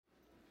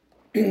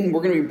We're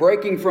going to be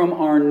breaking from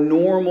our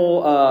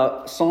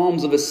normal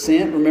Psalms of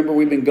Ascent. Remember,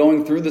 we've been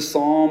going through the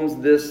Psalms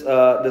this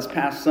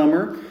past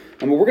summer,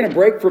 and we're going to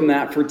break from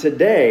that for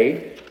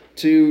today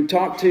to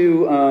talk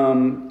to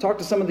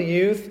some of the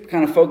youth,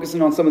 kind of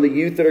focusing on some of the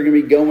youth that are going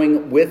to be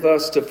going with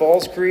us to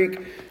Falls Creek,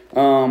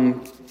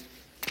 and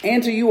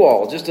to you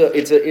all. This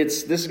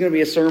is going to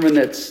be a sermon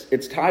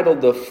it's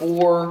titled "The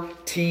 4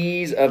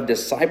 T's of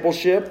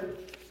Discipleship."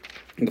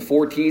 The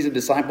 4 T's of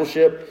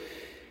Discipleship.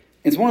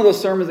 It's one of those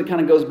sermons that kind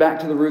of goes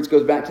back to the roots,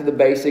 goes back to the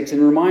basics, and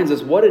reminds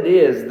us what it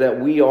is that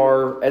we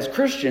are, as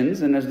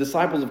Christians and as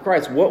disciples of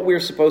Christ, what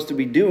we're supposed to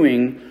be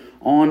doing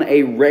on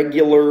a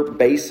regular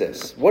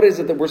basis. What is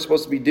it that we're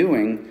supposed to be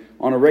doing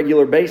on a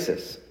regular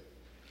basis?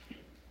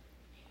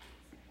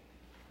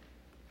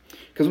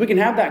 Because we can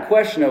have that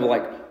question of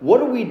like,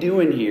 what are we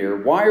doing here?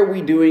 Why are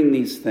we doing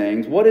these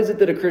things? What is it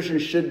that a Christian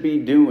should be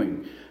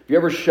doing? Have you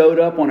ever showed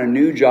up on a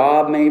new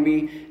job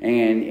maybe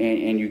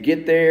and you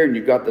get there and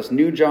you've got this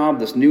new job,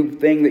 this new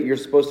thing that you're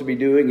supposed to be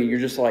doing, and you're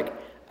just like,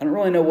 I don't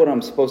really know what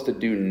I'm supposed to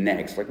do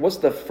next. Like, what's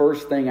the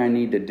first thing I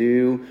need to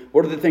do?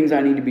 What are the things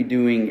I need to be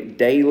doing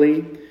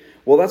daily?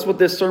 Well, that's what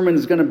this sermon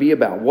is going to be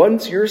about.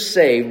 Once you're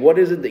saved, what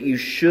is it that you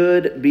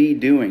should be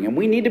doing? And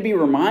we need to be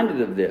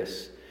reminded of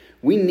this.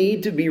 We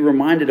need to be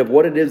reminded of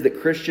what it is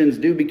that Christians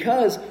do,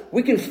 because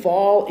we can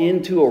fall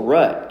into a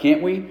rut,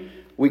 can't we?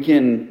 We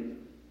can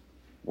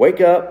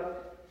wake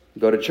up,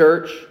 go to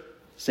church,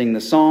 sing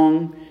the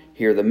song,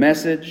 hear the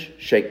message,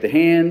 shake the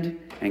hand,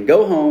 and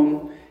go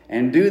home,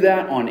 and do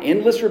that on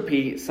endless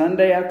repeat,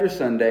 Sunday after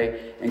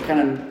Sunday, and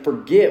kind of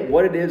forget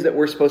what it is that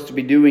we're supposed to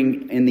be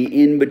doing in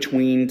the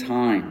in-between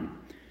time.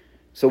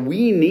 So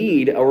we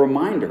need a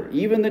reminder.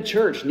 Even the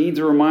church needs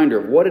a reminder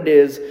of what it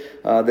is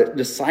that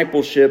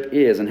discipleship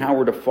is and how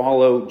we're to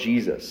follow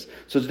Jesus.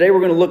 So today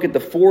we're going to look at the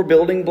 4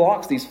 building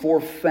blocks, these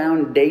 4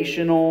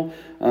 foundational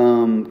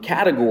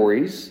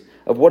categories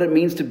of what it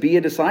means to be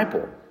a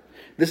disciple.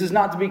 This is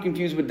not to be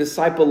confused with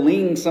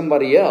discipling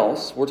somebody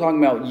else. We're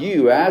talking about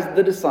you as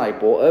the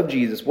disciple of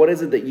Jesus. What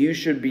is it that you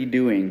should be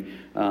doing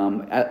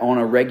on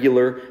a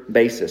regular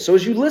basis? So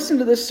as you listen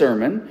to this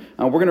sermon,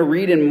 we're going to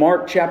read in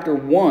Mark chapter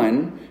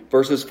 1,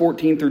 verses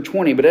 14 through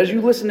 20. But as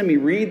you listen to me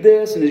read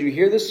this and as you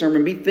hear this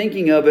sermon, be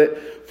thinking of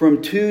it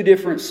from 2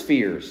 different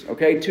spheres.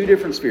 Okay, 2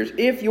 different spheres.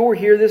 If you're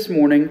here this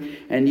morning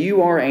and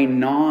you are a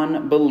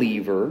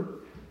non-believer,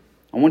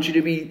 I want you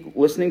to be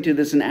listening to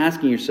this and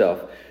asking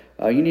yourself,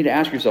 you need to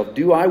ask yourself,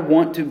 do I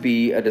want to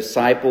be a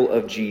disciple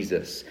of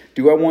Jesus?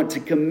 Do I want to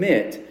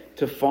commit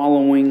to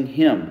following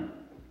Him?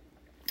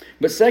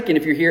 But second,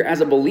 if you're here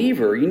as a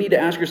believer, you need to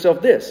ask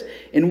yourself this: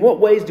 in what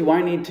ways do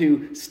I need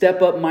to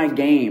step up my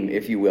game,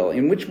 if you will?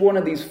 In which one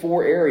of these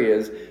 4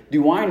 areas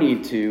do I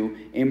need to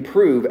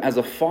improve as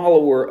a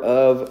follower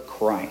of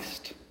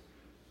Christ?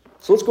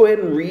 So let's go ahead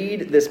and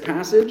read this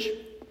passage.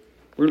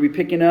 We're going to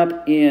be picking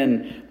up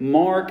in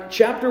Mark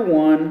chapter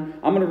 1.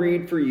 I'm going to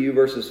read for you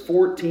verses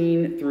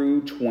 14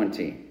 through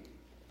 20.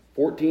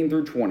 14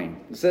 through 20.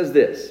 It says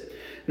this: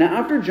 Now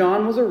after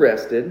John was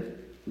arrested,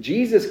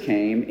 Jesus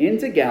came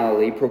into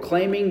Galilee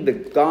proclaiming the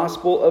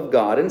gospel of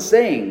God and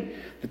saying,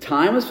 The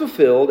time is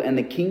fulfilled and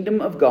the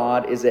kingdom of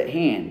God is at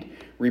hand.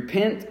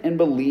 Repent and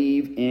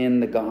believe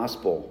in the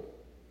gospel.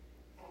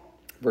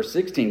 Verse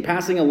 16,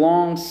 passing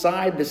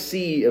alongside the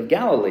Sea of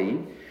Galilee,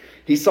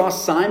 he saw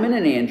Simon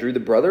and Andrew, the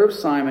brother of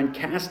Simon,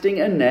 casting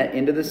a net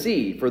into the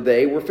sea, for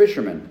they were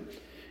fishermen.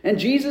 And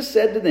Jesus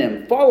said to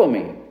them, Follow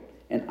me,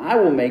 and I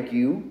will make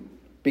you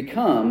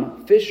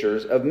become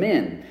fishers of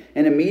men.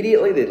 And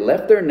immediately they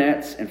left their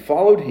nets and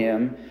followed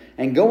him.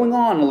 And going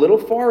on a little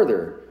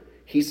farther,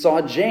 he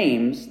saw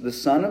James, the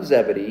son of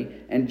Zebedee,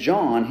 and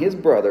John, his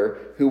brother,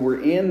 who were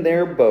in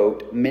their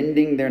boat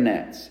mending their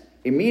nets.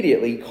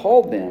 Immediately he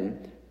called them,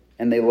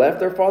 and they left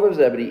their father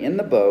Zebedee in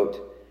the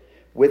boat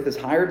with his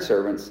hired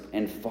servants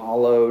and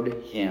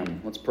followed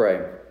him. Let's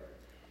pray.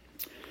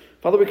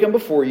 Father, we come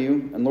before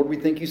you, and Lord, we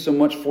thank you so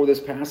much for this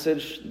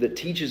passage that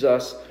teaches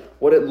us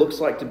what it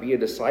looks like to be a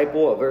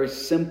disciple, a very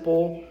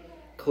simple,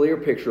 clear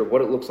picture of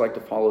what it looks like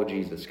to follow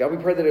Jesus. God, we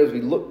pray that as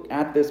we look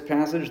at this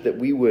passage, that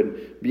we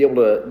would be able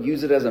to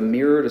use it as a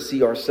mirror to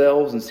see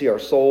ourselves and see our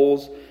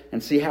souls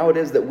and see how it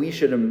is that we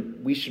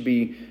should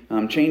be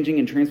changing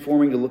and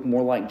transforming to look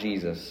more like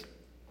Jesus.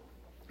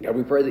 God,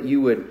 we pray that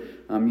you would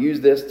use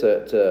this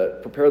to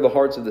prepare the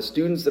hearts of the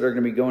students that are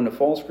going to be going to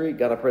Falls Creek.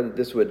 God, I pray that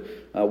this would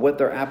whet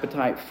their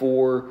appetite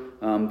for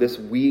this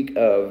week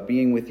of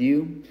being with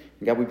you.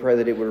 And God, we pray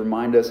that it would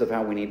remind us of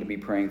how we need to be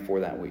praying for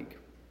that week.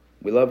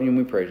 We love you and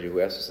we praise you.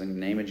 We ask this in the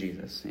name of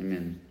Jesus.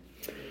 Amen.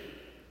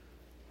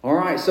 All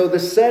right, so the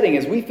setting,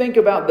 as we think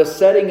about the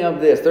setting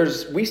of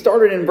this, we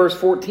started in verse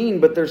 14,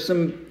 but there's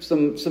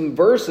some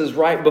verses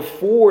right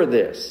before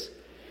this.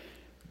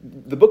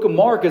 The book of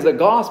Mark is a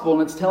gospel,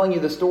 and it's telling you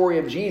the story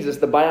of Jesus,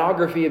 the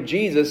biography of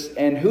Jesus.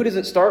 And who does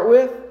it start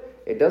with?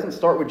 It doesn't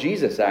start with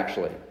Jesus,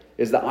 actually,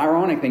 is the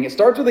ironic thing. It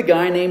starts with a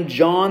guy named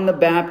John the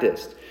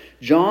Baptist.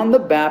 John the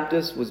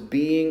Baptist was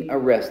being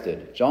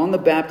arrested. John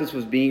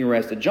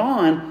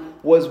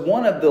was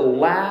one of the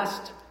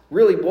last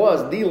really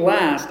was the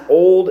last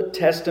Old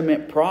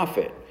Testament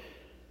prophet.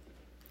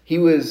 He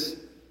was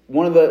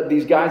one of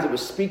these guys that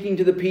was speaking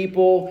to the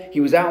people. He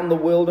was out in the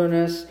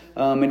wilderness,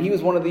 and he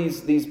was one of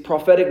these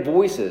prophetic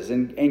voices.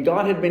 And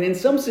God had been, in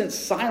some sense,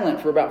 silent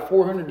for about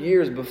 400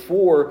 years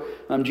before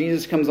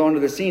Jesus comes onto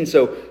the scene.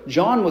 So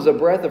John was a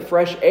breath of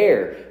fresh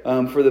air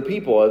for the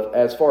people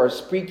as far as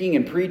speaking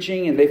and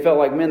preaching. And they felt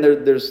like, man,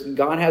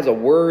 God has a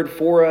word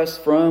for us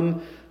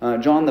from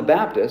John the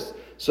Baptist.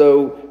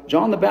 So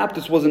John the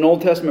Baptist was an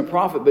Old Testament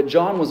prophet, but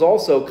John was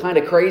also kind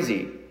of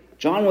crazy.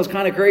 John was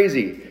kind of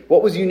crazy.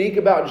 What was unique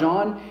about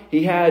John?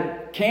 He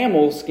had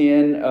camel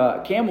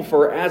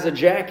fur as a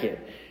jacket.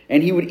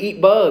 And he would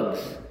eat bugs.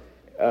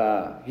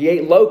 He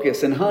ate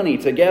locusts and honey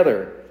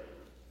together.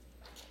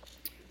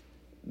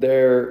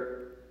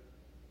 There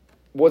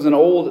was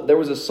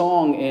a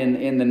song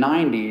in the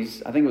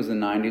 90s. I think it was the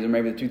 90s or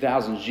maybe the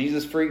 2000s.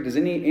 Jesus Freak. Does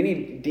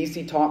any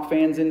DC Talk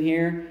fans in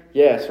here?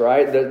 Yes,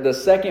 right? The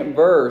second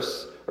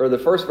verse, or the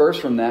first verse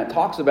from that,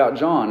 talks about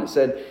John. It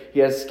said, he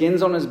has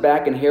skins on his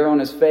back and hair on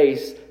his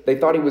face. They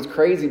thought he was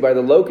crazy by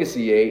the locusts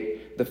he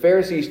ate. The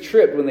Pharisees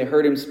tripped when they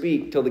heard him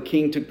speak till the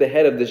king took the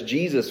head of this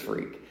Jesus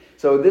freak.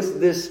 So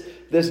this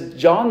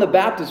John the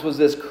Baptist was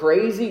this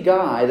crazy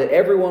guy that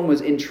everyone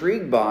was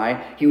intrigued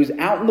by. He was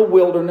out in the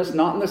wilderness,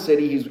 not in the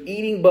city. He was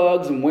eating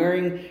bugs and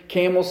wearing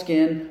camel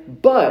skin.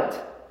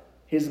 But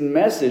his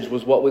message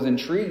was what was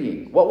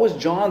intriguing. What was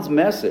John's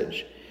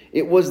message?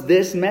 It was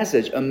this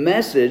message, a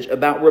message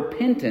about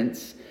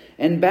repentance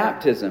and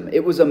baptism.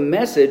 It was a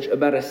message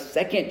about a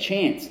second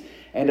chance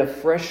and a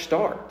fresh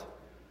start.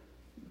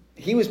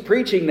 He was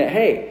preaching that,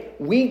 hey,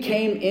 we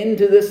came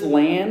into this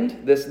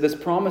land, this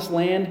promised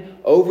land,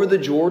 over the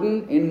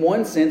Jordan. In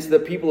one sense, the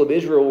people of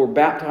Israel were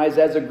baptized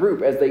as a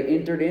group as they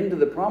entered into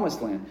the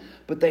promised land.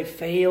 But they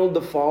failed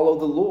to follow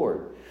the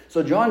Lord.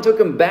 So John took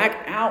them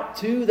back out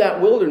to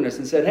that wilderness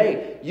and said,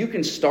 hey, you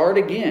can start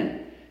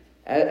again.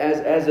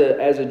 As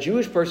a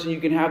Jewish person, you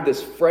can have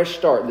this fresh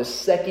start, this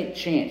second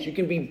chance. You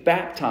can be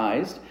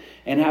baptized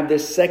and have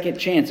this second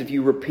chance if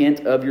you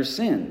repent of your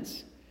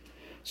sins.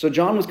 So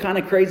John was kind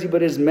of crazy,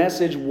 but his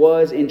message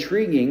was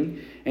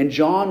intriguing, and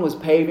John was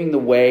paving the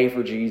way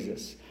for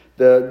Jesus.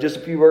 Just a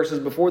few verses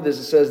before this,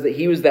 it says that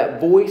he was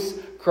that voice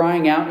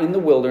crying out in the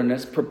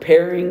wilderness,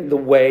 preparing the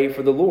way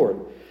for the Lord.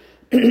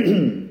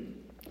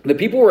 The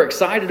people were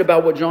excited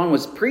about what John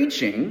was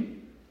preaching,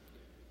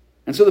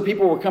 and so the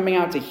people were coming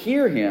out to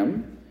hear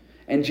him,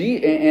 and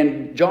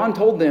John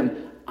told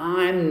them,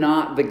 I'm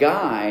not the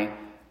guy,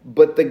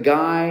 but the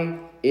guy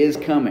is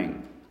coming.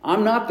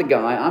 I'm not the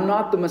guy, I'm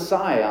not the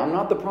Messiah, I'm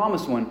not the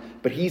promised one,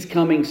 but he's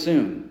coming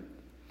soon.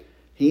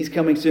 He's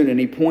coming soon, and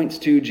he points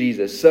to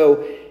Jesus.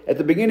 So at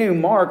the beginning of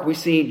Mark, we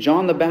see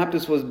John the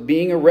Baptist was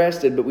being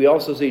arrested, but we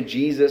also see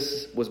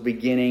Jesus was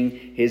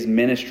beginning his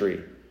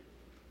ministry.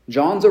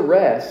 John's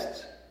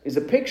arrest is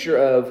a picture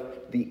of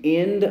the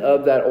end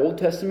of that Old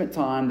Testament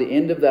time, the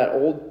end of that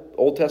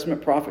Old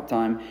Testament prophet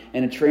time,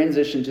 and a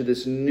transition to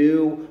this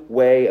new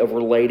way of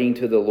relating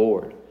to the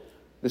Lord.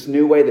 This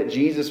new way that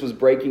Jesus was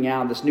breaking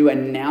out, this new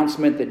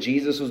announcement that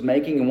Jesus was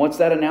making. And what's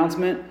that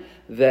announcement?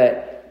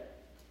 That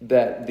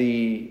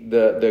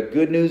the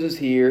good news is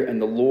here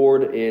and the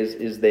Lord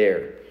is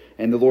there.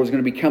 And the Lord's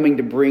going to be coming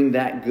to bring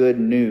that good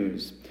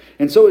news.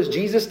 And so as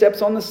Jesus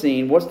steps on the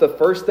scene, what's the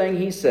first thing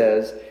he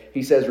says?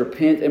 He says,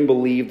 repent and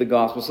believe the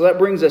gospel. So that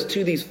brings us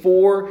to these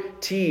 4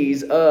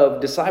 T's of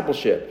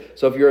discipleship.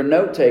 So if you're a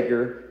note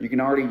taker, you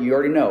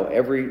already know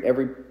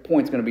every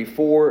point's going to be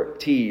 4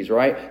 T's,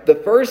 right? The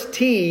first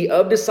T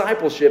of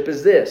discipleship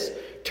is this: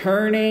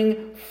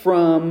 turning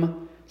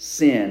from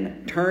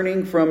sin.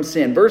 Turning from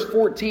sin. Verse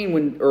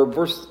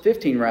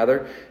 15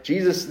 rather,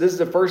 this is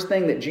the first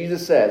thing that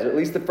Jesus says, or at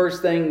least the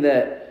first thing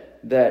that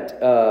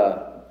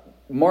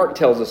Mark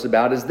tells us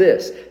about is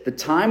this: the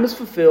time is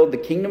fulfilled, the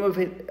kingdom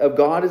of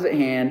God is at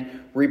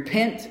hand,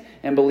 repent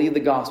and believe the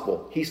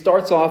gospel. He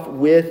starts off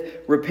with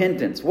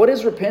repentance. What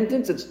is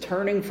repentance? It's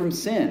turning from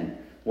sin.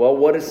 Well,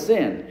 what is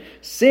sin?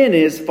 Sin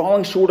is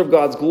falling short of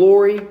God's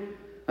glory.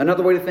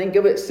 Another way to think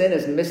of it, sin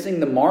is missing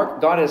the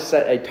mark. God has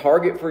set a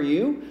target for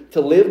you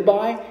to live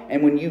by,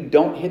 and when you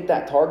don't hit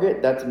that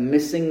target, that's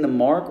missing the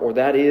mark, or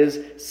that is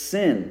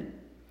sin.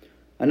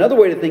 Another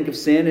way to think of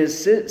sin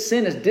is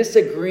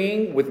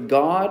disagreeing with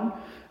God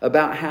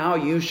about how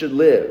you should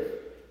live.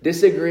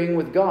 Disagreeing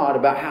with God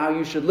about how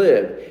you should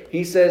live.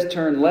 He says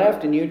turn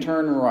left and you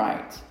turn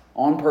right.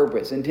 On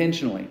purpose,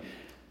 intentionally.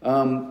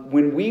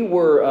 When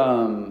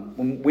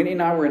Winnie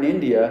and I were in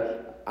India,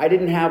 I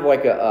didn't have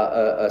like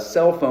a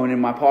cell phone in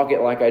my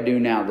pocket like I do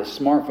now, the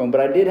smartphone, but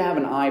I did have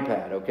an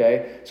iPad,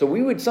 okay? So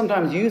we would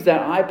sometimes use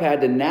that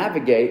iPad to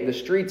navigate the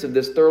streets of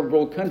this third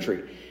world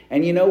country.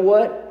 And you know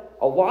what?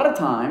 A lot of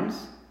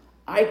times,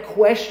 I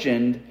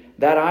questioned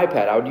that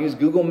iPad. I would use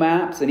Google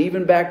Maps, and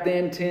even back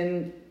then,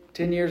 10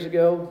 years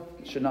ago,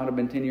 it should not have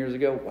been 10 years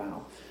ago,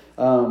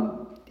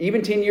 wow.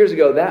 Even 10 years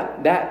ago,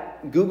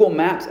 that Google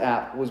Maps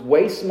app was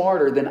way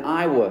smarter than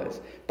I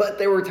was. But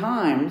there were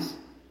times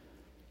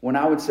when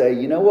I would say,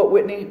 you know what,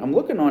 Whitney, I'm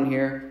looking on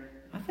here,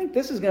 I think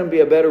this is going to be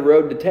a better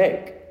road to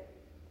take.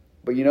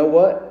 But you know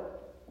what?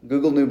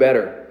 Google knew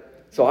better.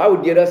 So I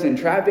would get us in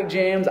traffic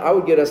jams. I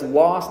would get us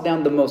lost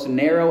down the most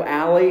narrow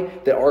alley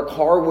that our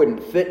car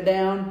wouldn't fit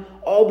down,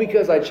 all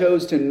because I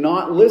chose to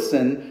not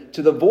listen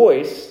to the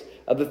voice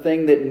of the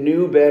thing that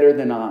knew better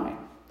than I.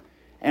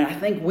 And I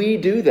think we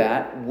do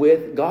that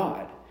with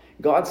God.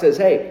 God says,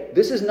 hey,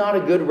 this is not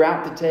a good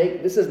route to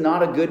take. This is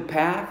not a good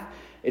path.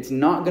 It's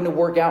not going to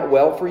work out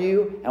well for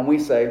you. And we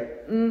say,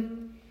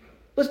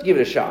 let's give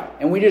it a shot.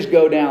 And we just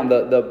go down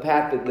the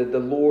path that the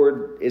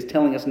Lord is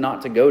telling us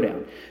not to go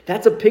down.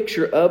 That's a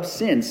picture of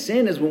sin.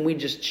 Sin is when we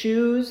just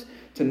choose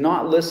to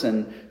not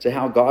listen to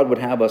how God would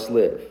have us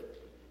live.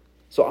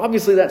 So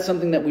obviously that's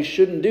something that we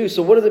shouldn't do.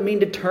 So what does it mean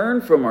to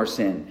turn from our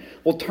sin?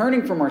 Well,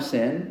 turning from our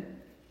sin,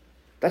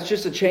 that's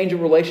just a change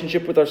of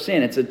relationship with our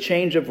sin. It's a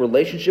change of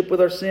relationship with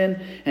our sin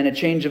and a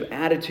change of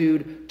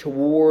attitude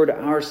toward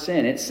our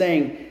sin. It's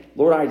saying,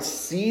 Lord, I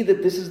see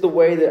that this is the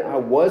way that I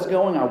was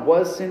going, I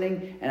was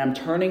sinning, and I'm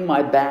turning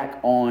my back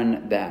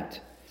on that.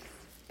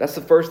 That's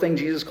the first thing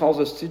Jesus calls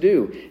us to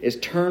do, is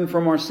turn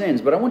from our sins.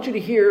 But I want you to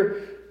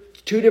hear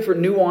two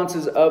different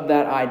nuances of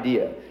that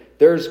idea.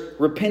 There's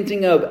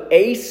repenting of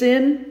a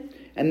sin,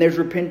 and there's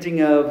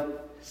repenting of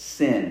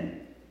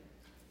sin.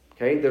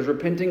 Okay, there's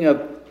repenting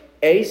of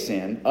a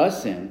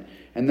sin,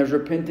 and there's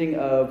repenting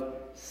of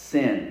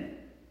sin.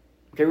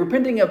 Okay,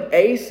 repenting of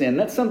a sin,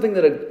 that's something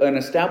that an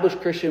established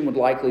Christian would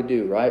likely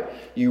do, right?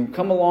 You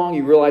come along,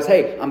 you realize,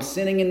 hey, I'm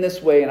sinning in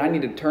this way, and I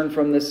need to turn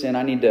from this sin.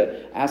 I need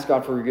to ask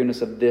God for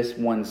forgiveness of this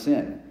one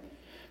sin.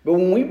 But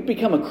when we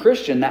become a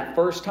Christian that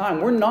first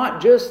time, we're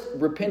not just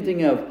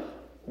repenting of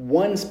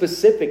one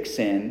specific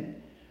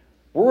sin.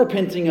 We're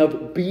repenting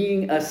of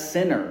being a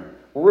sinner.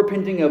 We're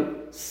repenting of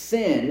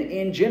sin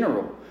in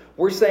general.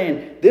 We're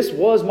saying, this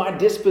was my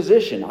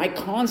disposition. I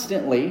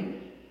constantly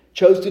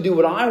chose to do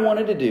what I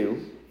wanted to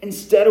do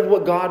instead of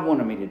what God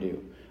wanted me to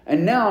do.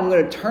 And now I'm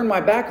going to turn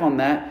my back on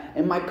that,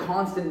 and my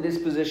constant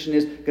disposition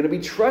is going to be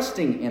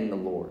trusting in the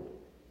Lord.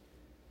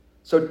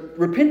 So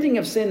repenting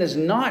of sin is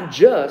not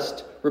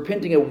just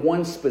repenting of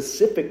one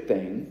specific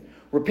thing.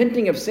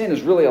 Repenting of sin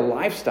is really a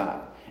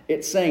lifestyle.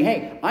 It's saying,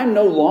 hey, I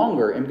no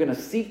longer am going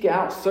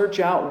to search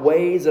out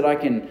ways that I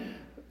can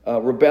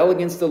rebel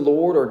against the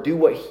Lord or do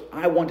what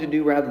I want to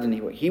do rather than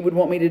what He would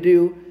want me to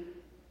do.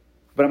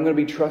 But I'm going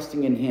to be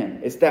trusting in Him.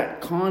 It's that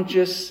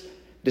conscious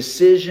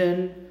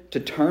decision to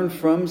turn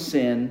from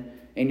sin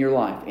in your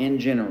life in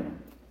general.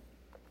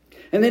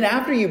 And then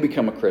after you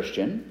become a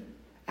Christian,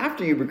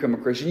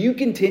 you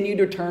continue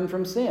to turn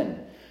from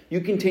sin.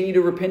 You continue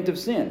to repent of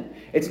sin.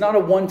 It's not a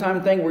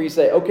one-time thing where you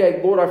say,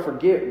 okay, Lord,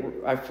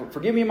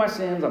 forgive me my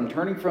sins. I'm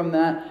turning from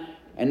that.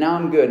 And now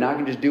I'm good. Now I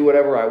can just do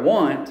whatever I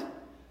want.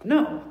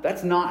 No,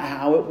 that's not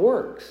how it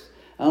works.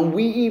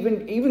 We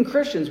even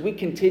Christians, we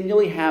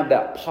continually have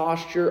that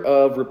posture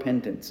of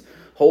repentance,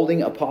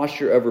 holding a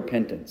posture of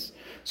repentance.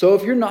 So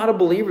if you're not a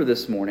believer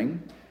this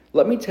morning,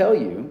 let me tell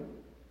you,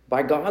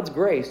 by God's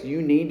grace,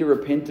 you need to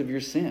repent of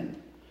your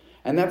sin.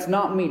 And that's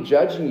not me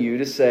judging you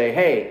to say,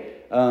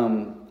 hey,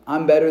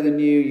 I'm better than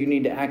you, you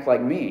need to act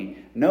like me.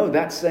 No,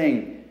 that's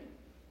saying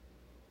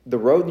the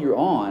road you're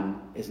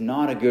on is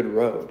not a good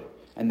road.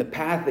 And the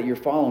path that you're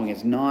following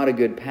is not a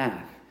good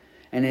path.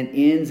 And it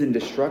ends in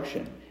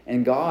destruction.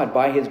 And God,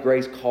 by His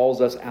grace, calls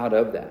us out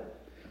of that.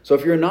 So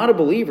if you're not a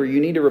believer, you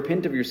need to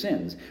repent of your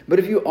sins. But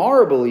if you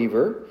are a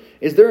believer,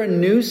 is there a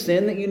new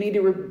sin that you need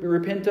to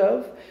repent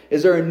of?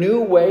 Is there a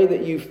new way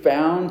that you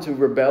found to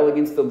rebel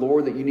against the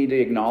Lord that you need to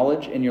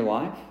acknowledge in your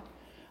life?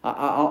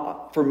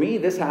 For me,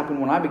 this happened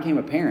when I became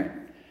a parent.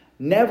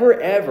 Never,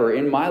 ever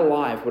in my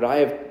life would I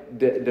have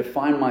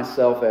defined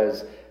myself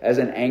as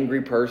an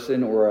angry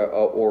person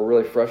or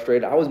really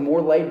frustrated. I was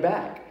more laid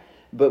back.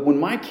 But when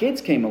my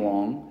kids came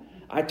along,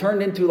 I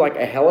turned into like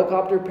a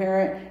helicopter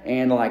parent,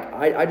 and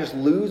I just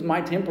lose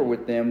my temper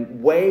with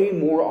them way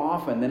more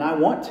often than I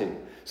want to.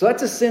 So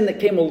that's a sin that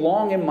came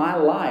along in my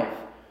life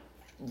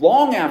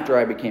long after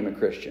I became a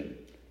Christian.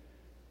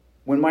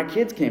 When my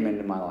kids came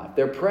into my life,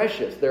 they're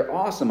precious, they're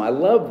awesome, I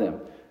love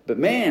them. But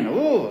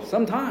man,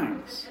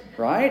 sometimes,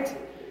 right?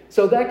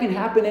 So that can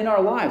happen in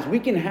our lives. We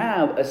can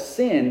have a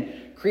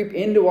sin creep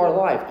into our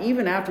life,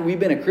 even after we've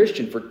been a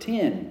Christian for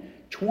 10,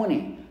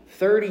 20,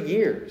 30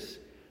 years.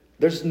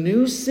 There's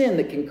new sin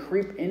that can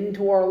creep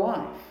into our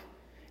life.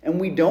 And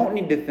we don't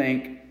need to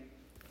think,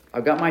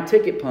 I've got my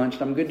ticket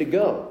punched, I'm good to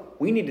go.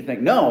 We need to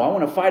think, no, I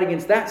want to fight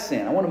against that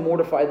sin. I want to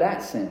mortify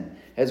that sin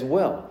as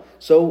well.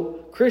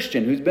 So,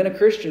 Christian, who's been a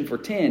Christian for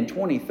 10,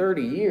 20,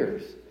 30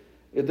 years,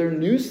 is there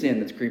new sin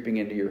that's creeping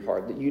into your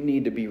heart that you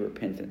need to be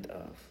repentant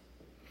of?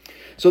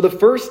 So the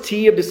first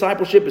T of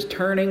discipleship is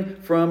turning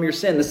from your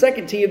sin. The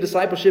second T of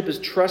discipleship is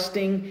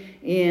trusting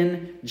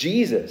in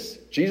Jesus.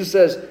 Jesus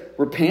says,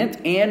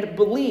 repent and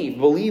believe.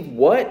 Believe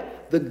what?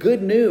 The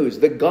good news,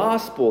 the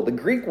gospel. The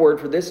Greek word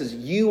for this is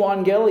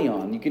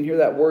euangelion. You can hear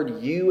that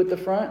word "you" at the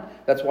front.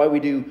 That's why we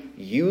do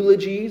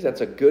eulogies.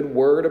 That's a good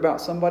word about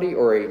somebody.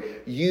 Or a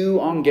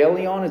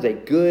euangelion is a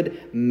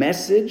good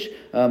message.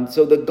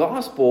 So the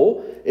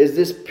gospel is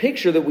this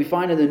picture that we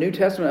find in the New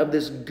Testament of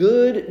this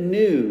good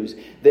news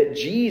that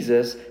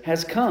Jesus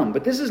has come.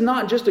 But this is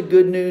not just a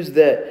good news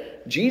that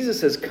that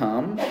Jesus has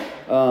come.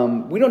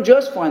 We don't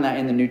just find that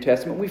in the New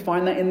Testament. We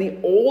find that in the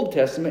Old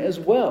Testament as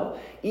well.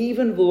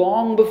 Even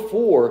long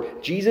before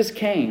Jesus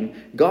came,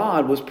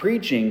 God was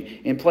preaching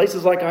in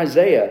places like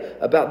Isaiah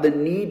about the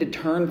need to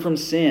turn from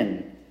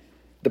sin.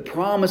 The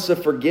promise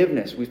of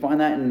forgiveness. We find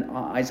that in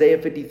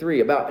Isaiah 53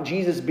 about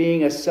Jesus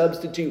being a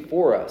substitute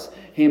for us.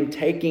 Him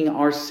taking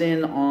our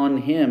sin on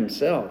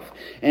himself.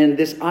 And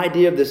this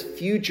idea of this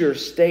future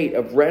state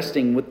of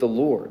resting with the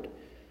Lord.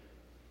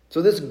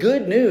 So this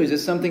good news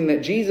is something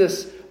that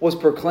Jesus was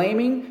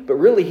proclaiming, but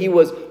really he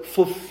was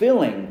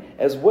fulfilling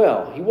as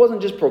well. He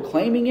wasn't just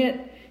proclaiming it,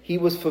 he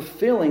was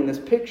fulfilling this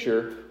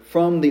picture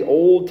from the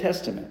Old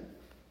Testament.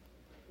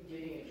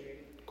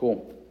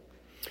 Cool.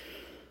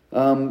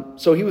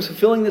 So he was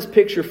fulfilling this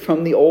picture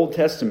from the Old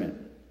Testament.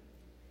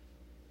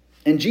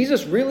 And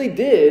Jesus really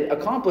did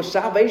accomplish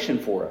salvation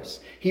for us.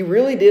 He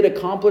really did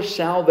accomplish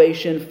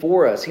salvation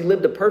for us. He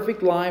lived a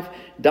perfect life,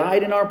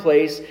 died in our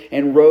place,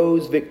 and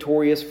rose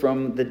victorious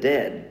from the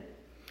dead.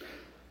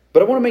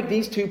 But I want to make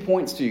these 2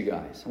 points to you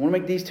guys. I want to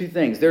make these 2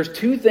 things. There's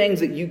 2 things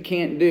that you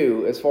can't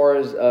do as far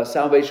as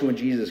salvation with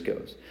Jesus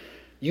goes.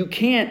 You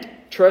can't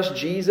trust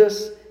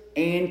Jesus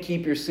and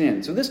keep your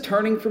sin. So this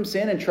turning from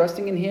sin and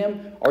trusting in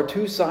Him are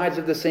 2 sides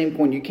of the same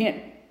coin. You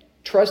can't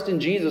trust in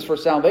Jesus for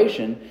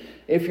salvation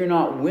if you're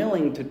not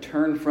willing to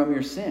turn from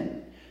your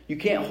sin. You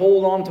can't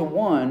hold on to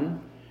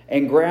one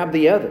and grab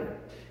the other.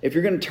 If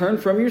you're going to turn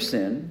from your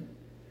sin,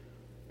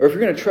 or if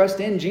you're going to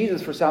trust in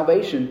Jesus for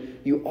salvation,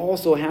 you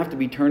also have to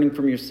be turning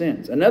from your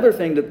sins. Another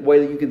thing, the way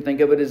that you can think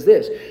of it is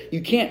this.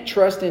 You can't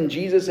trust in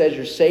Jesus as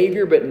your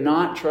Savior, but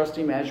not trust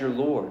Him as your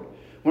Lord.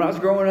 When I was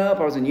growing up,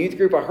 I was in youth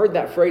group, I heard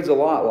that phrase a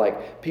lot.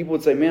 Like, people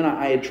would say, man,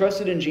 I had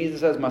trusted in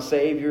Jesus as my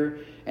Savior,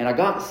 and I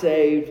got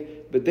saved,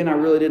 but then I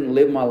really didn't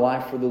live my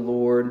life for the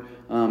Lord.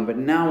 But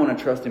now I want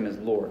to trust Him as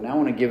Lord. Now I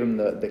want to give Him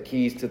the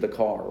keys to the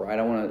car, right?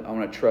 I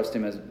want to trust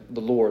Him as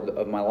the Lord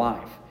of my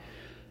life.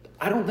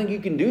 I don't think you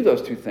can do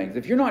those 2 things.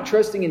 If you're not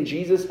trusting in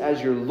Jesus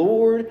as your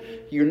Lord,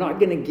 you're not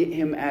going to get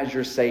Him as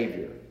your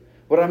Savior.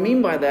 What I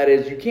mean by that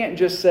is you can't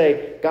just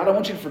say, God, I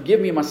want you to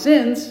forgive me of my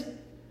sins,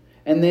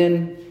 and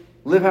then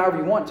live however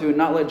you want to and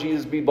not let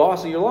Jesus be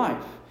boss of your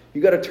life.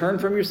 You got to turn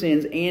from your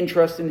sins and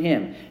trust in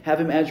Him.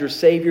 Have Him as your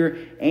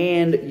Savior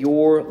and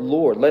your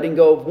Lord. Letting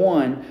go of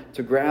one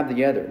to grab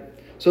the other.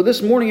 So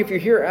this morning, if you're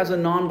here as a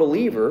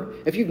non-believer,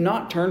 if you've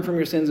not turned from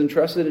your sins and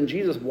trusted in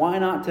Jesus, why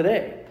not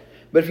today?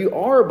 But if you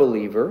are a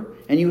believer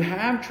and you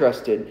have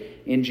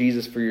trusted in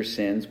Jesus for your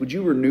sins, would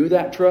you renew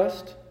that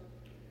trust?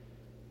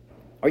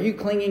 Are you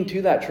clinging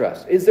to that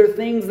trust? Is there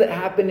things that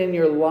happen in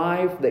your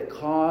life that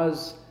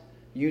cause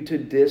you to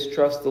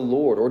distrust the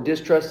Lord or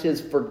distrust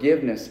His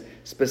forgiveness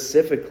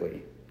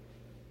specifically?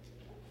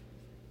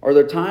 Are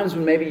there times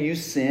when maybe you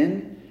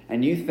sin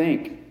and you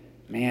think,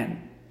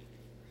 man,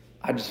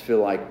 I just feel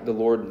like the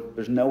Lord,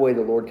 there's no way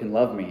the Lord can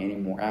love me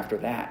anymore after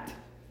that?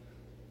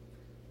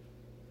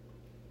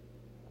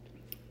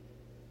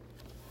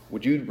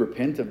 Would you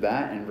repent of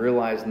that and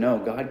realize, no,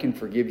 God can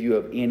forgive you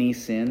of any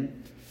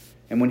sin?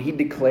 And when He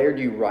declared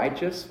you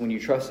righteous, when you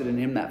trusted in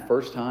Him that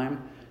first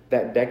time,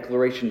 that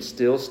declaration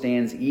still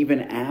stands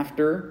even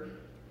after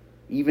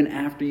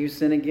you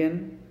sin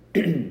again?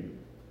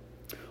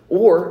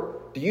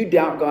 Or do you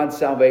doubt God's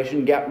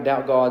salvation,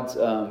 doubt God's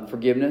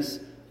forgiveness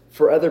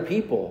for other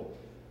people?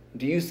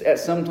 Do you at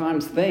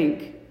sometimes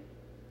think,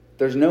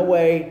 there's no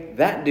way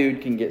that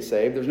dude can get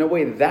saved. There's no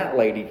way that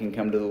lady can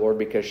come to the Lord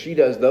because she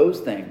does those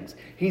things.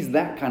 He's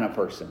that kind of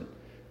person.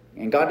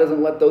 And God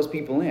doesn't let those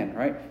people in,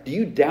 right? Do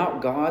you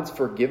doubt God's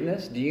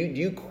forgiveness? Do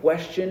you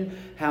question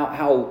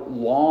how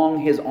long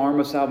His arm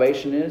of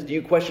salvation is? Do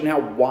you question how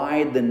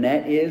wide the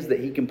net is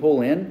that He can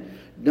pull in?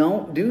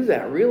 Don't do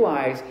that.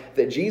 Realize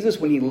that Jesus,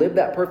 when He lived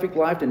that perfect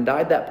life and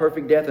died that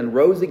perfect death and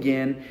rose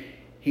again,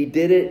 He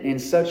did it in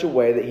such a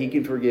way that He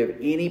can forgive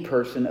any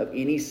person of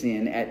any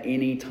sin at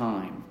any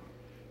time.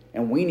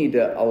 And we need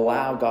to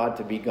allow God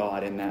to be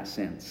God in that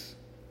sense.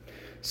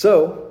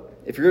 So,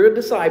 if you're a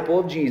disciple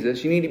of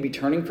Jesus, you need to be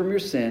turning from your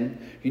sin.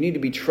 You need to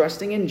be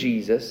trusting in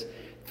Jesus.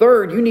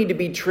 Third, you need to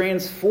be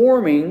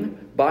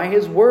transforming by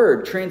His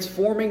Word.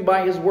 Transforming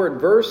by His Word.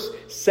 Verse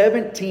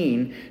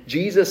 17,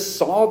 Jesus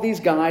saw these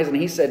guys and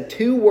He said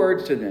 2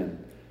 words to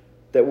them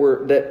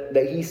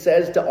that He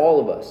says to all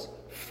of us.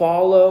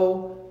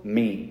 Follow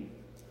me.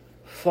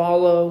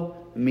 Follow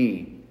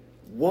me.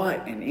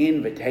 What an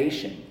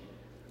invitation.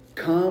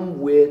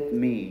 Come with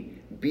me.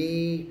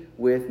 Be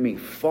with me.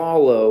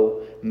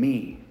 Follow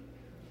me.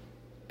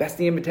 That's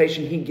the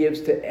invitation He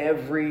gives to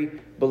every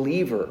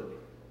believer.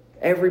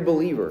 Every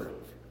believer.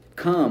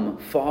 Come,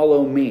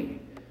 follow me.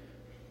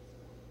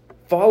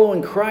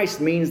 Following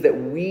Christ means that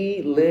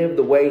we live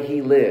the way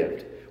He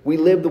lived. We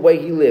live the way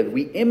He lived.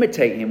 We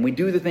imitate Him. We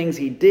do the things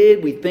He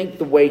did. We think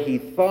the way He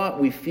thought.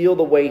 We feel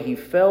the way He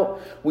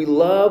felt. We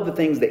love the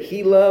things that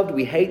He loved.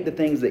 We hate the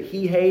things that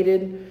He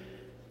hated.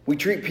 We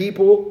treat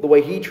people the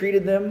way He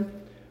treated them.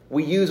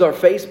 We use our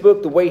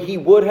Facebook the way He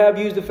would have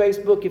used a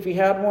Facebook if He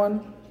had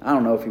one. I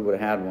don't know if He would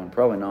have had one.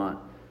 Probably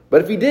not.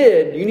 But if He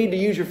did, you need to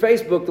use your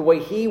Facebook the way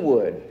He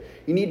would.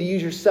 You need to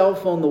use your cell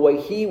phone the way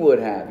He would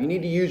have. You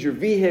need to use your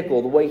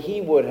vehicle the way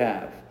He would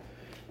have.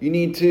 You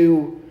need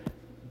to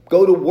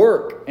go to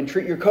work and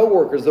treat your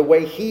coworkers the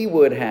way He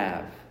would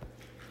have.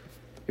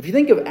 If you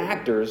think of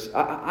actors,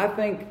 I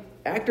think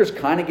actors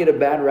kind of get a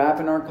bad rap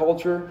in our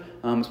culture,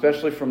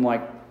 especially from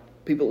like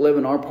people that live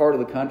in our part of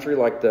the country,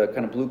 like the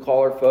kind of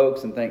blue-collar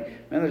folks, and think,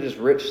 man, they're just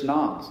rich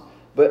snobs.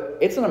 But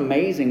it's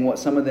amazing what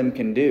some of them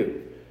can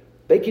do.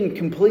 They can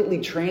completely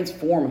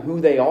transform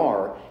who they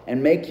are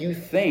and make you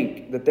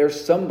think that they're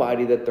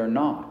somebody that they're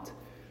not.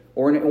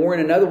 Or in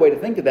another way to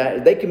think of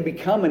that, they can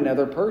become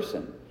another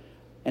person.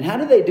 And how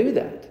do they do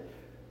that?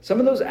 Some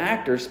of those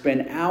actors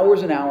spend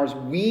hours and hours,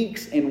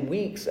 weeks and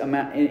weeks in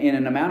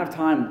an amount of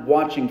time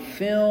watching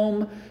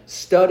film,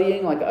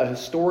 studying like a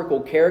historical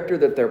character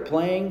that they're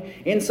playing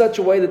in such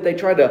a way that they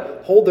try to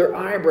hold their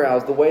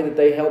eyebrows the way that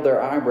they held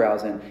their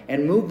eyebrows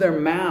and move their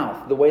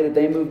mouth the way that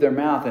they moved their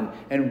mouth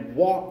and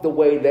walk the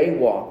way they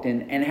walked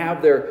and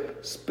have their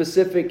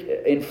specific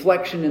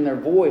inflection in their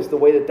voice the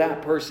way that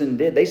that person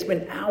did. They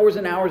spend hours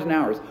and hours and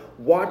hours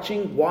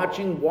watching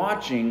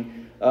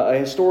a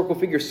historical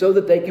figure so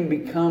that they can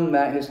become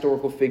that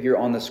historical figure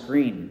on the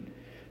screen.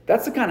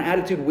 That's the kind of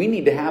attitude we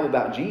need to have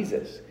about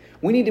Jesus.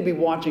 We need to be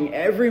watching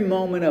every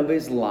moment of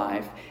His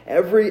life,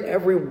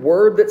 every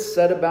word that's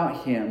said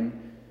about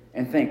Him,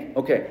 and think,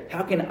 okay,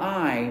 how can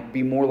I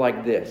be more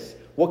like this?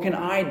 What can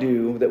I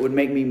do that would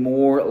make me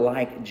more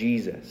like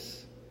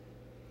Jesus?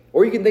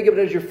 Or you can think of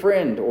it as your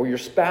friend or your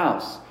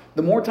spouse.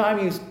 The more time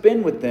you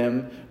spend with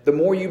them, the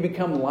more you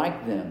become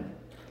like them.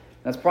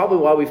 That's probably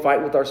why we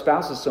fight with our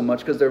spouses so much,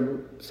 because they're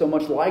so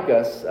much like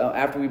us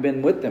after we've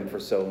been with them for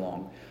so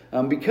long.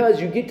 Because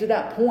you get to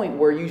that point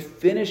where you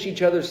finish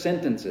each other's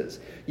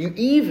sentences. You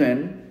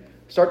even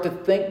start to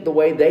think the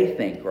way they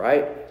think,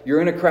 right?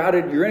 You're in a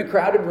crowded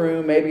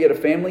room, maybe at a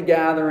family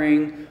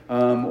gathering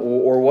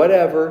or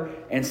whatever,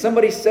 and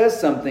somebody says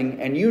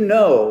something, and you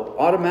know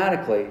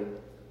automatically,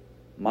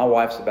 my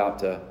wife's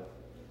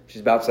she's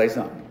about to say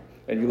something.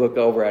 And you look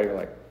over at her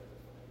like,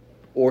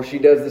 or she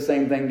does the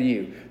same thing to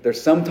you.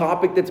 There's some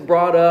topic that's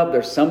brought up.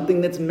 There's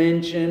something that's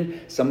mentioned.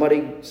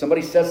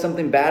 Somebody says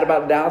something bad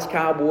about the Dallas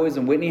Cowboys,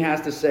 and Whitney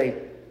has to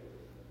say,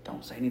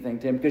 don't say anything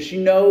to him, because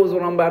she knows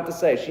what I'm about to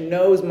say. She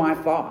knows my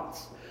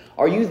thoughts.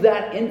 Are you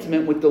that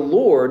intimate with the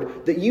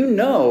Lord that you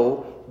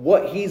know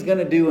what He's going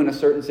to do in a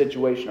certain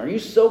situation? Are you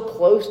so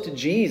close to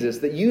Jesus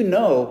that you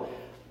know,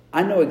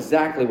 I know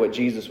exactly what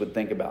Jesus would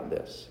think about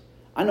this?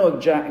 I know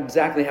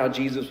exactly how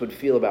Jesus would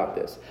feel about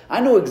this. I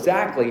know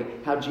exactly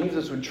how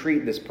Jesus would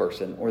treat this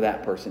person or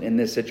that person in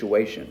this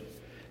situation.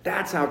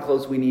 That's how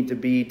close we need to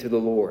be to the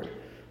Lord.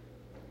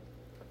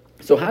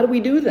 So how do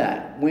we do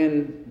that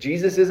when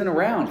Jesus isn't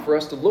around for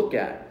us to look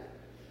at?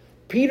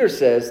 Peter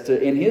says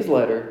in his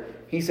letter,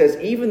 he says,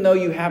 even though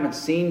you haven't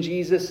seen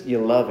Jesus,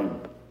 you love Him.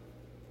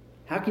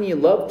 How can you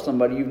love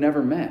somebody you've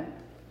never met?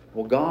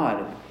 Well,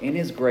 God, in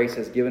His grace,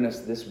 has given us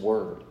this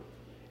word.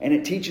 And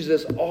it teaches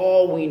us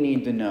all we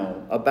need to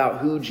know about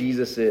who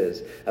Jesus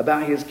is,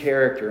 about His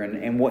character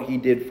and what He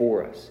did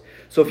for us.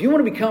 So if you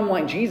want to become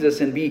like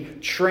Jesus and be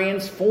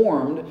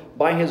transformed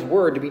by His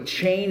word, to be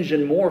changed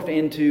and morph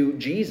into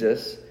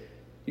Jesus,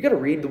 you've got to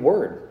read the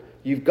word.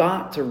 You've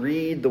got to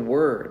read the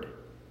word.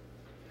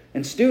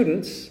 And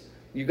students,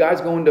 you guys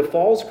going to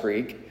Falls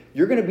Creek,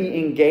 you're going to be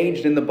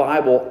engaged in the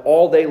Bible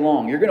all day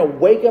long. You're going to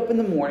wake up in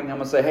the morning. I'm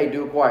going to say, hey,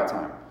 do a quiet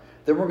time.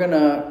 Then we're going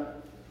to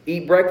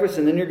eat breakfast,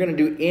 and then you're going to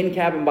do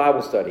in-cabin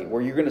Bible study,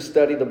 where you're going to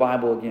study the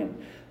Bible again.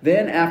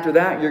 Then after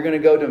that, you're going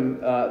to go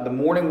to the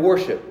morning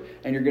worship,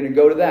 and you're going to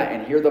go to that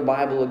and hear the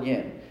Bible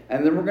again.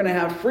 And then we're going to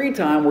have free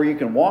time where you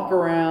can walk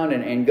around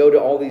and go to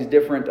all these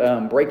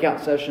different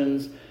breakout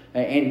sessions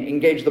and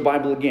engage the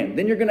Bible again.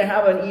 Then you're going to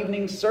have an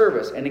evening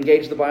service and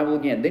engage the Bible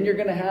again. Then you're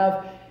going to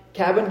have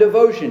cabin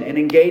devotion and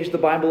engage the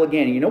Bible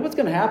again. And you know what's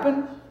going to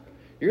happen?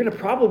 You're going to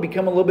probably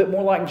become a little bit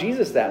more like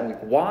Jesus that week.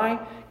 Why?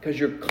 Because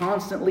you're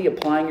constantly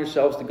applying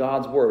yourselves to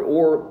God's Word,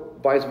 or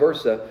vice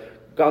versa,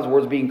 God's Word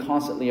is being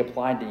constantly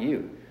applied to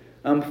you.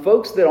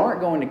 Folks that aren't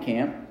going to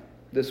camp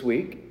this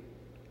week,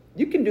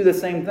 you can do the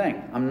same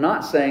thing. I'm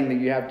not saying that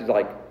you have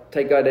to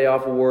take a day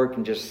off of work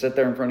and just sit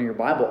there in front of your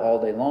Bible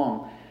all day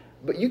long,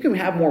 but you can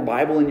have more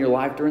Bible in your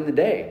life during the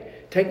day,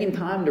 taking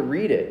time to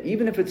read it,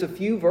 even if it's a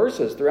few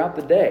verses throughout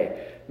the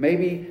day.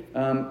 Maybe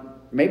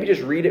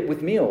just read it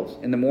with meals.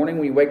 In the morning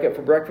when you wake up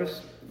for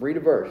breakfast, read a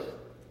verse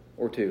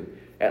or two.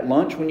 At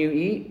lunch when you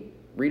eat,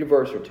 read a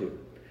verse or two.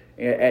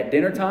 At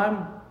dinner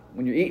time,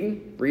 when you're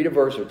eating, read a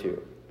verse or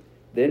two.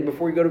 Then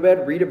before you go to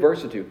bed, read a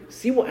verse or two.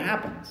 See what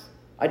happens.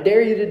 I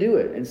dare you to do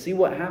it and see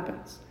what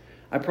happens.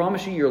 I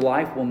promise you your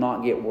life will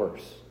not get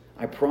worse.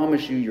 I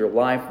promise you your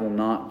life will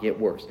not get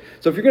worse.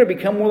 So if you're going to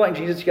become more like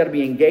Jesus, you've got to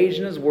be engaged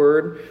in His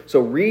Word.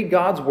 So read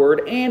God's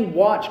Word and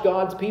watch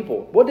God's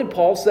people. What did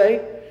Paul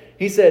say?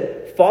 He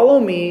said, follow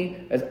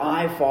me as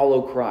I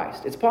follow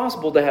Christ. It's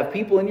possible to have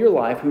people in your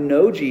life who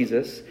know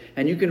Jesus,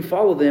 and you can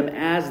follow them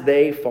as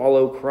they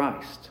follow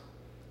Christ.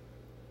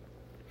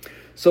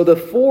 So the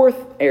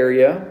fourth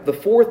area, the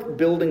fourth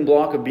building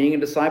block of being a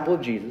disciple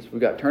of Jesus,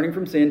 we've got turning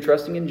from sin,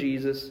 trusting in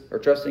Jesus,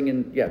 trusting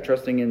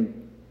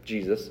in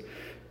Jesus,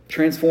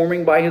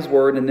 transforming by his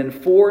word, and then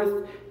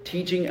fourth,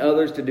 teaching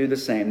others to do the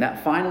same.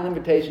 That final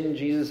invitation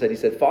Jesus said, he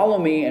said, follow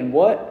me, and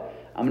what?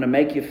 I'm going to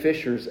make you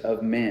fishers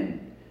of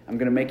men. I'm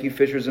going to make you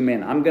fishers of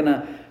men. I'm going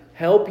to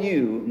help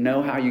you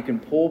know how you can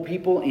pull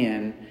people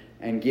in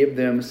and give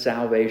them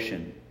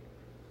salvation.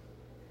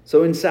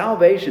 So in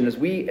salvation, as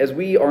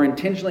we are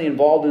intentionally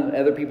involved in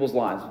other people's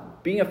lives,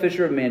 being a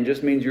fisher of men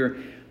just means you're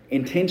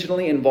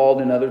intentionally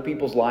involved in other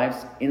people's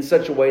lives in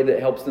such a way that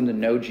helps them to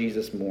know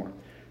Jesus more.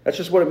 That's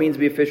just what it means to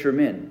be a fisher of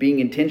men, being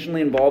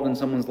intentionally involved in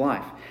someone's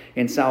life.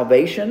 In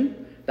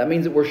salvation, that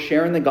means that we're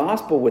sharing the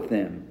gospel with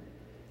them.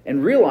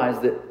 And realize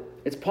that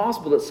it's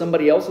possible that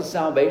somebody else's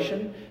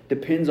salvation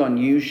depends on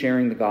you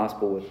sharing the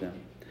gospel with them.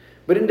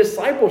 But in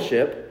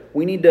discipleship,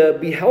 we need to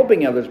be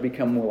helping others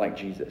become more like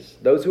Jesus.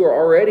 Those who are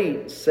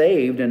already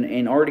saved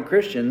and already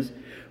Christians,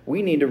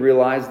 we need to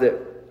realize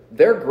that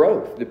their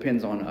growth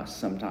depends on us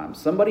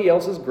sometimes. Somebody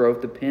else's growth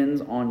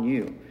depends on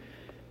you.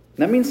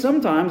 That means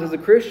sometimes as a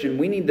Christian,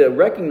 we need to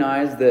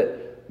recognize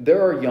that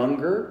there are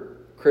younger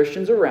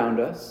Christians around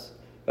us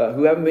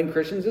who haven't been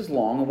Christians as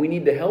long, and we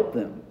need to help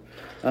them.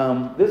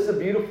 This is a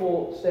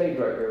beautiful stage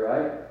right here,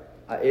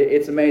 right?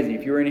 It's amazing.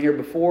 If you were in here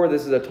before,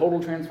 this is a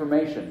total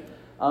transformation.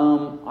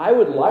 I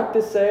would like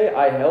to say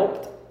I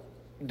helped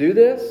do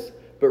this,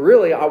 but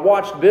really I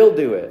watched Bill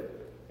do it.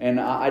 And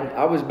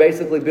I was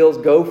basically Bill's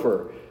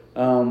gopher.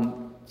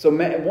 So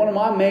one of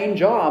my main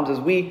jobs is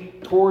we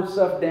tore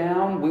stuff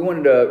down. We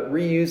wanted to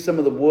reuse some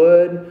of the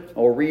wood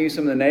or reuse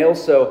some of the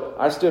nails. So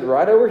I stood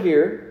right over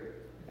here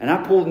and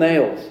I pulled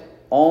nails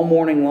all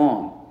morning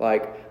long.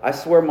 Like, I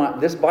swear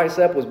this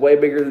bicep was way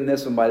bigger than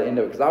this one by the end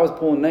of it because I was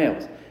pulling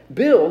nails.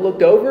 Bill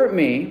looked over at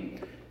me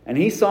and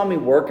he saw me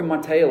working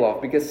my tail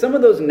off because some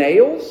of those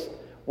nails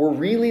were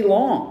really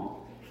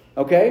long.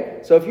 Okay?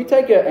 So if you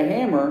take a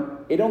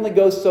hammer, it only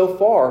goes so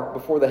far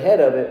before the head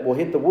of it will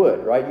hit the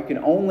wood, right? You can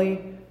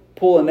only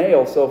pull a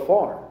nail so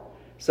far.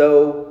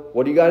 So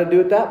what do you got to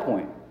do at that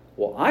point?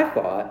 Well, I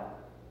thought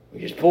you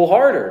just pull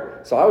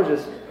harder. So I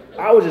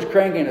was just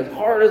cranking as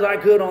hard as I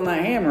could on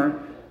that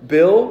hammer.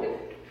 Bill,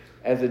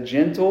 as a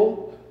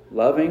gentle,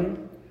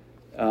 loving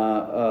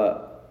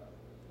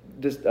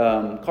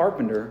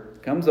carpenter,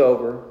 comes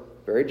over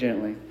very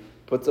gently,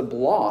 puts a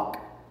block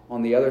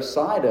on the other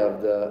side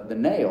of the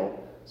nail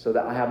so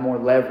that I have more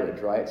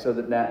leverage, right? So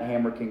that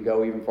hammer can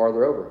go even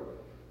farther over.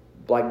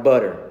 Like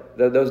butter.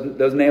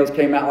 Those nails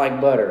came out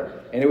like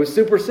butter. And it was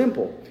super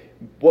simple.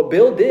 What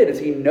Bill did is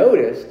he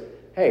noticed,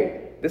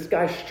 hey, this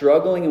guy's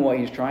struggling in what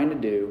he's trying to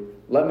do.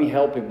 Let me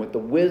help him with the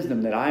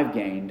wisdom that I've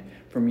gained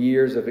from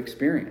years of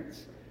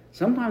experience.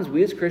 Sometimes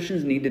we as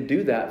Christians need to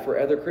do that for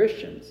other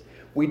Christians.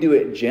 We do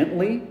it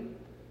gently.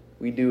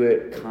 We do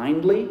it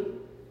kindly.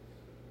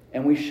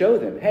 And we show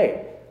them,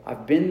 hey,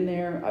 I've been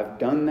there. I've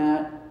done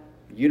that.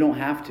 You don't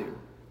have to.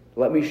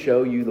 Let me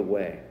show you the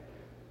way.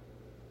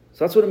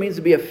 So that's what it means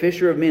to be a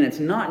fisher of men. It's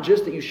not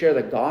just that you share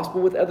the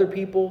gospel with other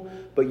people,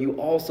 but you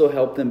also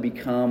help them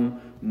become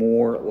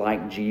more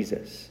like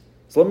Jesus.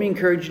 So let me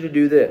encourage you to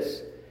do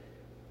this.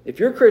 If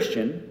you're a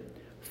Christian,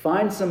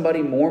 find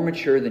somebody more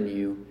mature than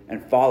you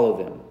and follow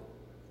them.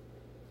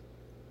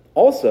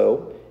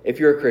 Also, if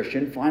you're a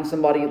Christian, find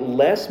somebody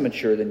less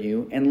mature than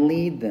you and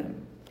lead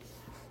them.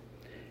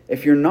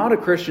 If you're not a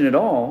Christian at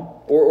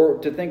all, or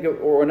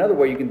another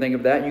way you can think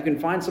of that, you can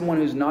find someone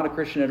who's not a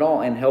Christian at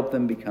all and help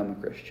them become a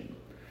Christian.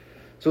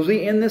 So as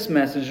we end this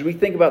message, we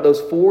think about those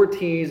 4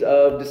 T's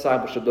of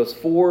discipleship, those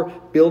 4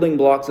 building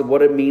blocks of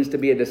what it means to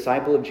be a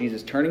disciple of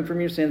Jesus, turning from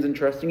your sins and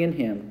trusting in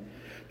Him,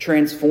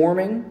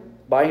 transforming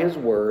by His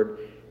Word,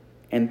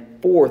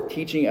 and 4th,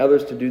 teaching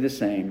others to do the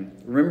same.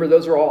 Remember,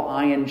 those are all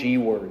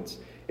ing words.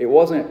 It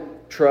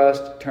wasn't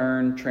trust,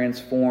 turn,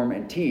 transform,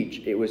 and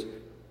teach. It was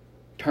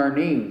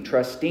turning,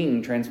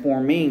 trusting,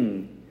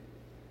 transforming,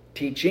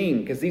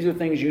 teaching, because these are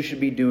things you should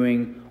be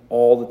doing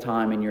all the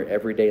time in your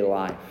everyday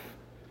life.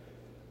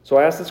 So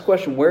I ask this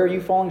question, where are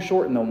you falling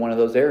short in one of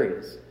those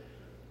areas?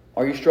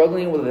 Are you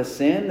struggling with a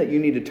sin that you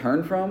need to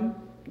turn from?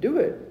 Do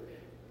it.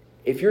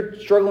 If you're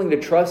struggling to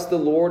trust the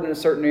Lord in a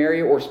certain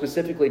area, or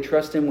specifically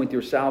trust Him with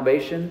your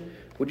salvation,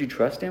 would you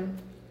trust Him?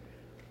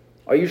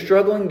 Are you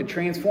struggling to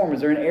transform?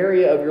 Is there an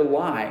area of your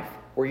life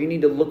where you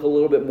need to look a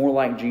little bit more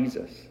like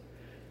Jesus?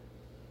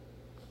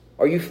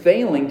 Are you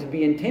failing to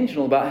be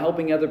intentional about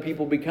helping other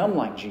people become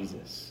like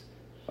Jesus?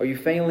 Are you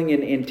failing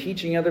in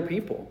teaching other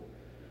people?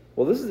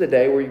 Well, this is the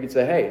day where you could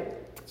say, hey,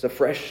 it's a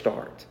fresh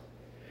start.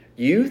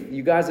 Youth,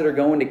 you guys that are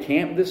going to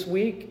camp this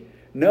week,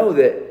 know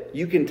that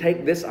you can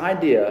take this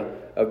idea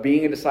of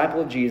being a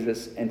disciple of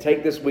Jesus and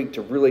take this week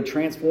to really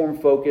transform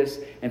focus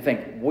and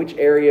think, which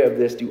area of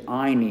this do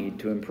I need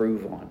to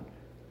improve on?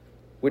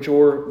 Which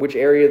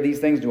area of these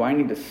things do I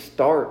need to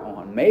start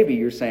on? Maybe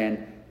you're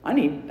saying, I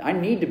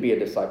need to be a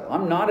disciple.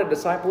 I'm not a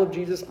disciple of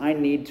Jesus. I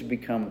need to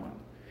become one.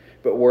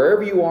 But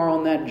wherever you are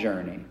on that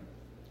journey,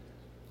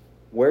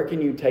 where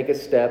can you take a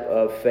step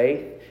of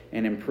faith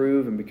and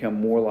improve and become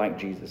more like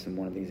Jesus in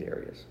one of these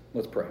areas?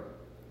 Let's pray.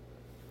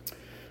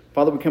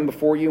 Father, we come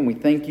before you and we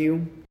thank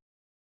you